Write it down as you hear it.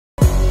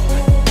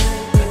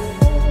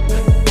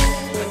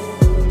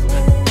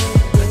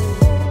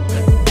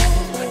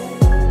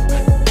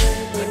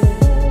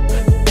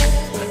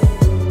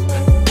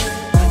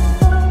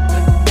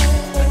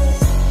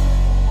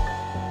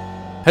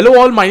Hello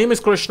all, my name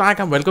is Krish Naik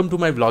and welcome to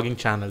my vlogging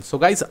channel. So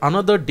guys,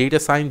 another data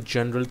science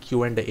general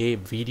Q&A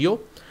video,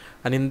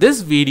 and in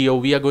this video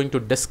we are going to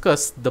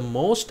discuss the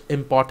most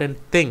important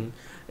thing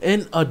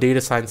in a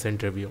data science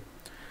interview.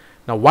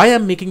 Now why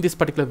I'm making this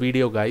particular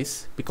video,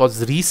 guys,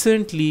 because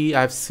recently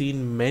I've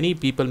seen many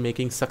people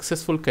making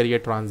successful career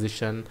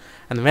transition,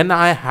 and when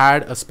I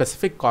had a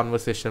specific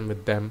conversation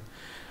with them,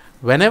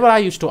 whenever I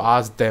used to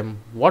ask them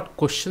what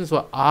questions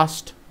were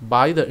asked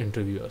by the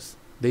interviewers,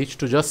 they used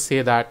to just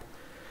say that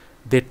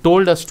they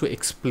told us to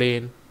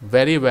explain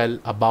very well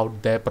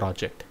about their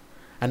project,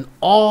 and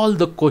all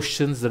the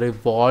questions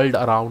revolved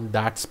around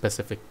that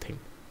specific thing.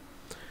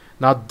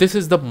 Now this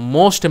is the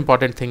most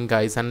important thing,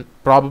 guys, and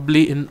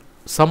probably in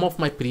some of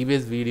my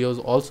previous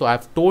videos also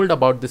I've told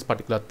about this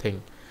particular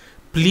thing.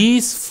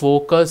 Please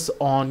focus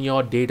on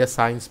your data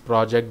science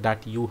project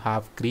that you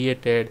have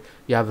created,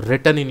 you have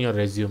written in your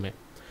resume,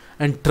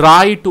 and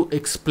try to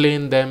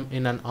explain them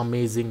in an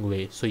amazing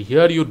way. So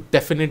here you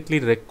definitely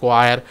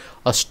require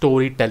a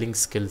storytelling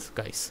skills,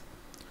 guys.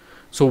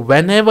 So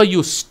whenever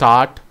you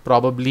start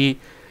probably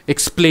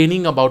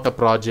explaining about a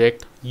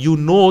project, you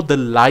know the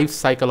life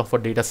cycle of a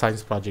data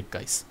science project,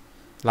 guys,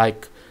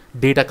 like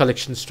data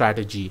collection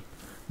strategy.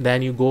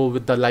 Then you go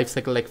with the life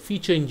cycle like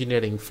feature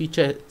engineering,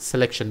 feature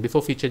selection.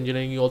 Before feature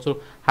engineering, you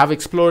also have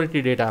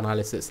exploratory data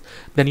analysis.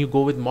 Then you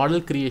go with model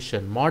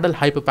creation, model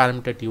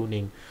hyperparameter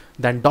tuning,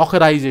 then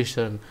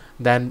Dockerization,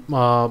 then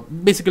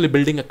basically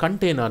building a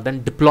container,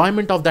 then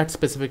deployment of that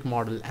specific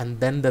model, and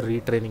then the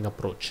retraining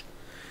approach.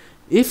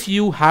 If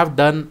you have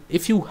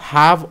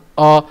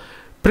a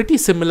pretty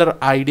similar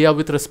idea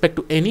with respect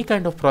to any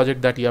kind of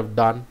project that you have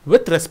done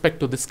with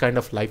respect to this kind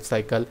of life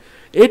cycle,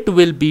 it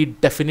will be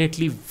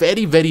definitely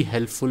very, very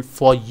helpful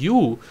for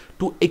you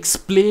to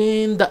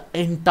explain the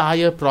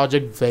entire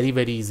project very,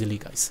 very easily,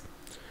 guys.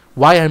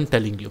 Why I'm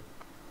telling you?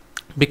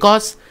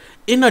 Because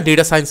in a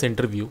data science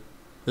interview,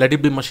 let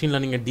it be machine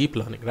learning and deep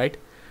learning, right?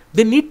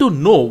 They need to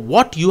know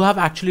what you have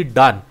actually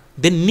done.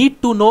 They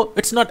need to know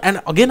it's not,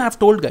 and again, I've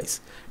told guys,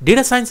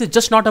 data science is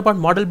just not about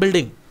model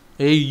building.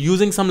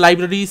 Using some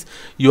libraries,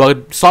 you are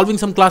solving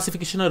some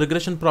classification or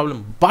regression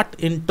problem, but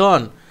in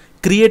turn,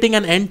 creating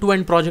an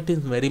end-to-end project is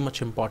very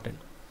much important.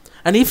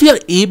 And if you are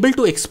able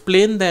to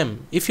explain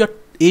them, if you're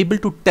able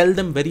to tell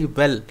them very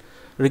well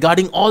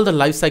regarding all the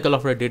life cycle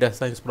of a data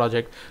science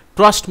project,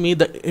 trust me,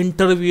 the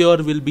interviewer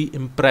will be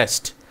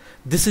impressed.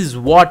 This is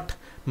what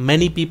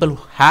many people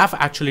have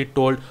actually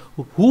told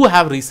who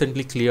have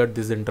recently cleared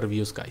these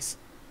interviews, guys.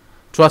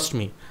 Trust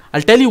me.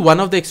 I'll tell you one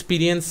of the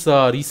experience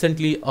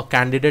recently a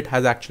candidate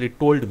has actually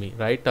told me,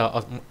 right?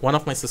 One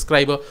of my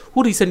subscriber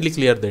who recently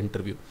cleared the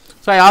interview.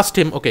 So I asked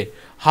him, okay,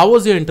 how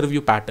was your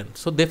interview pattern?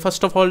 So they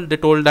first of all, they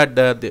told that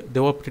they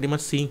were pretty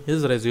much seeing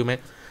his resume.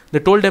 They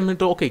told him,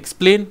 okay,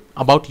 explain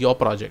about your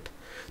project.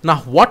 Now,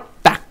 what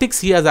tactics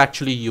he has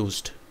actually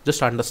used,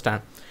 just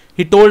understand.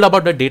 He told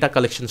about the data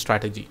collection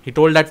strategy. He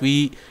told that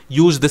we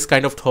use this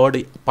kind of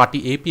third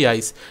party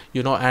APIs,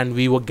 and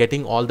we were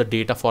getting all the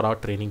data for our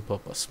training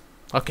purpose.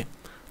 Okay.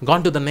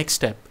 Gone to the next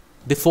step.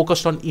 They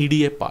focused on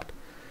EDA part,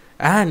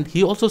 and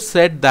he also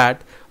said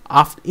that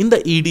in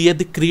the EDA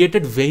they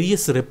created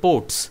various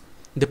reports.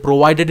 They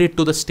provided it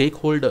to the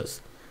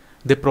stakeholders.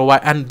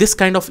 And this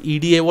kind of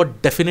EDA was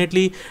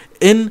definitely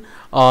in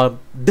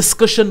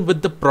discussion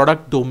with the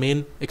product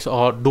domain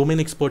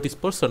expertise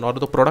person or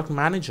the product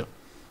manager,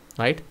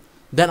 right?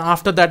 Then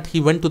after that he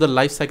went to the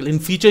life cycle. In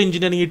feature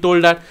engineering, he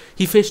told that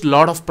he faced a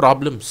lot of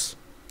problems.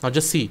 Now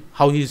just see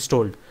how he is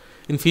told.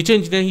 In feature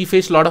engineering, he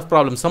faced a lot of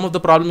problems. Some of the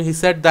problems, he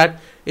said that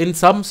in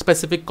some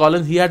specific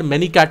columns, he had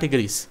many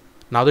categories.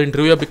 Now the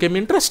interviewer became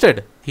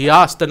interested. He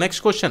asked the next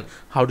question,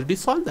 how did he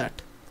solve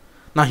that?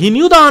 Now he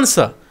knew the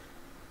answer,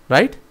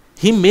 right?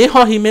 He may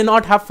or he may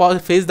not have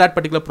faced that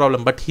particular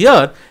problem, but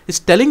here is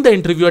telling the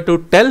interviewer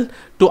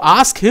to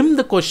ask him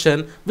the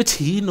question which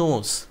he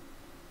knows.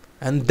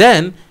 And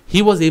then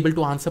he was able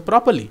to answer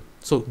properly.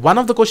 So one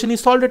of the question he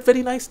solved it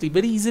very nicely,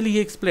 very easily he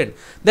explained.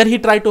 Then he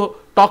tried to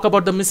talk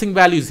about the missing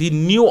values. He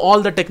knew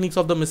all the techniques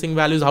of the missing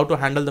values, how to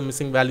handle the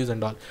missing values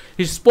and all.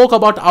 He spoke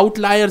about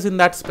outliers in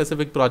that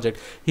specific project.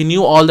 He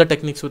knew all the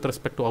techniques with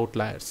respect to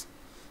outliers.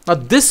 Now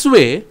this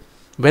way,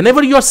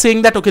 whenever you are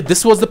saying that, okay,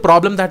 this was the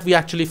problem that we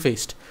actually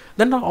faced,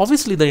 then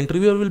obviously the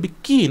interviewer will be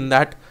keen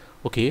that,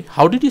 okay,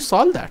 how did you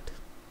solve that,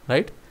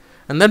 right?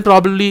 And then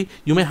probably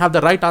you may have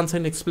the right answer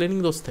in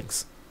explaining those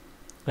things,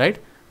 right?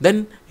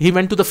 Then he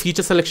went to the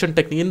feature selection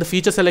technique. In the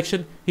feature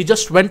selection, he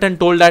just went and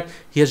told that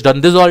he has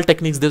done this all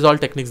techniques, this all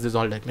techniques, this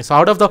all techniques. So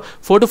out of the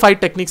 4 to 5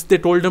 techniques, they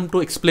told him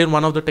to explain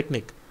one of the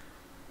technique.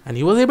 And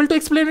he was able to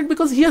explain it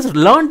because he has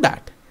learned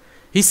that.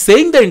 He's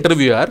saying the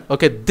interviewer,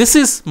 okay, this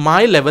is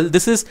my level.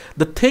 This is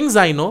the things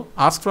I know.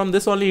 Ask from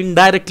this only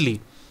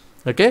indirectly,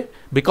 okay,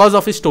 because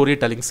of his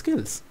storytelling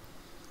skills.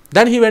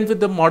 Then he went with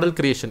the model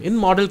creation. In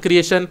model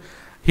creation,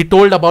 he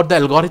told about the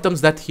algorithms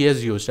that he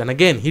has used. And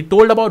again, he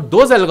told about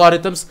those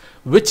algorithms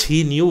which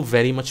he knew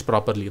very much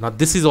properly. Now,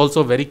 this is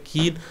also a very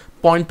key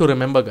point to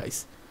remember,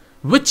 guys.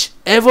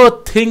 Whichever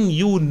thing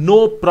you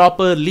know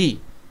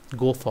properly,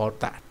 go for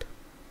that.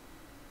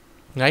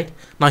 right?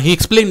 Now he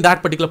explained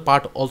that particular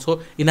part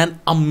also in an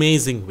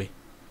amazing way,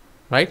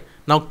 right?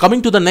 Now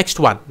coming to the next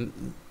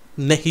one,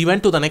 he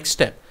went to the next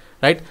step,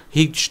 right?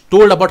 He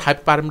told about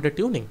hyperparameter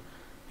tuning.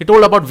 He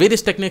told about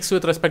various techniques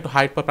with respect to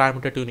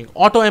hyperparameter tuning.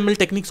 Auto ML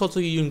techniques also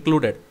he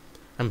included.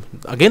 And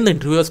again, the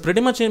interviewer was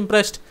pretty much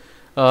impressed.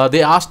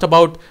 They asked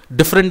about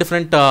different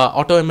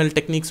auto ML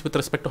techniques with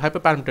respect to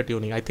hyperparameter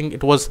tuning. I think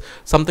it was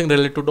something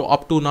related to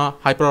Optuna,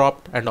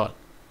 HyperOpt and all.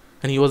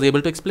 And he was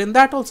able to explain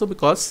that also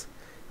because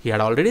he had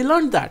already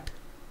learned that,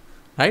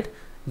 right?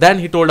 Then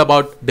he told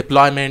about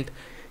deployment.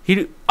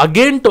 He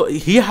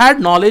had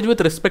knowledge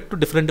with respect to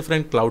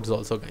different clouds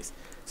also, guys.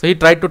 So he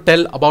tried to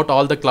tell about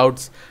all the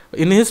clouds.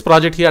 In his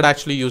project, he had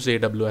actually used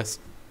AWS.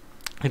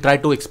 He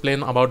tried to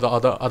explain about the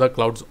other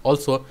clouds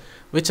also,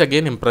 which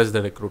again impressed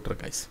the recruiter,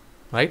 guys,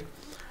 right?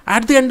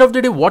 At the end of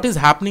the day, what is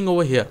happening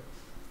over here?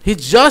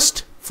 He's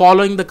just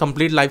following the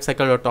complete life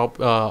cycle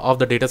of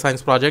the data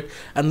science project,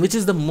 and which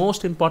is the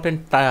most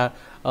important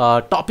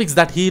topics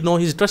that he know.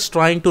 He's just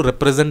trying to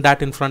represent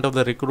that in front of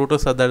the recruiter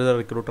so that the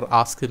recruiter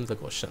asks him the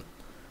question,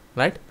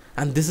 right?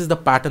 And this is the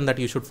pattern that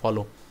you should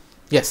follow.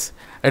 Yes,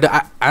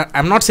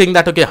 I'm not saying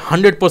that, okay,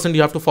 100%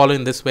 you have to follow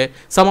in this way.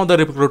 Some of the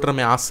recruiter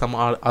may ask some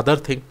other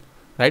thing,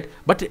 right?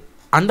 But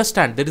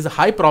understand there is a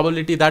high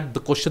probability that the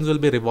questions will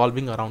be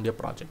revolving around your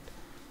project,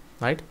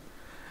 right?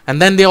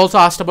 And then they also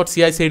asked about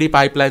CI/CD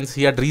pipelines.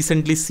 He had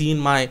recently seen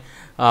my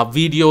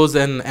videos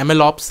in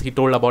MLOps. He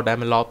told about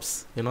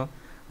MLOps,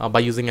 by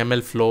using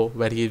ML flow,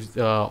 where he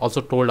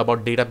also told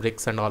about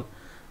Databricks and all,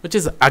 which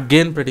is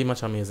again pretty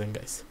much amazing,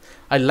 guys.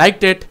 I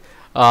liked it.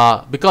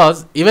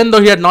 Because even though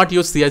he had not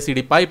used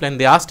CI/CD pipeline,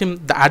 they asked him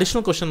the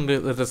additional question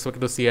with respect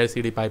to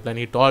CI/CD pipeline.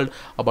 He told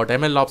about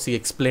MLOps. He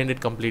explained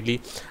it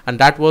completely, and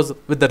that was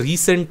with the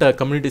recent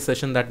community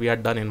session that we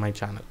had done in my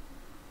channel,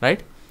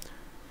 right?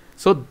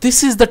 So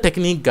this is the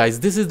technique,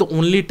 guys. This is the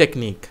only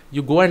technique.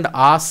 You go and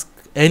ask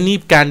any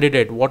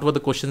candidate what were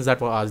the questions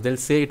that were asked. They'll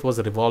say it was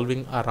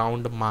revolving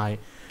around my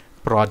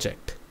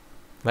project,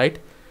 right?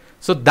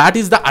 So that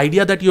is the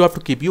idea that you have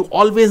to keep. You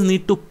always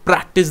need to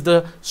practice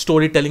the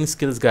storytelling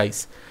skills,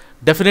 guys.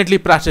 Definitely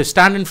practice.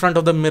 Stand in front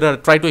of the mirror.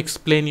 Try to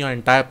explain your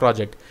entire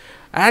project.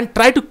 And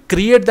try to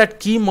create that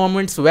key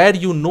moments where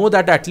you know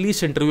that at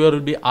least interviewer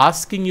will be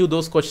asking you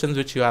those questions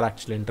which you are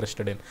actually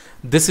interested in.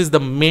 This is the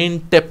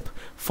main tip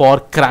for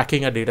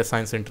cracking a data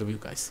science interview,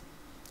 guys.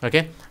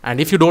 Okay?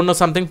 And if you don't know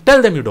something,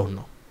 tell them you don't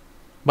know.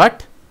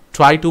 But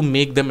try to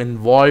make them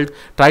involved.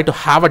 Try to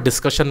have a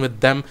discussion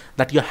with them,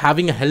 that you're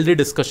having a healthy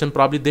discussion.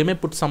 Probably they may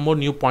put some more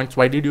new points.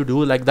 Why did you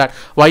do like that?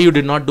 Why you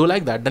did not do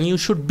like that? Then you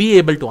should be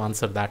able to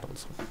answer that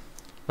also,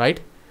 right?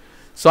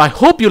 So I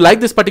hope you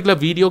like this particular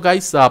video,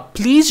 guys.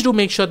 Please do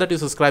make sure that you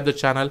subscribe the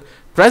channel,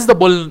 press the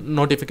bell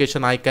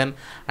notification icon,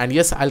 and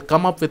yes, I'll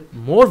come up with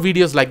more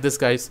videos like this,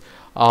 guys.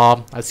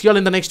 I'll see you all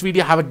in the next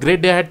video. Have a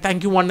great day ahead.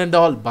 Thank you one and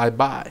all. Bye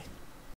bye.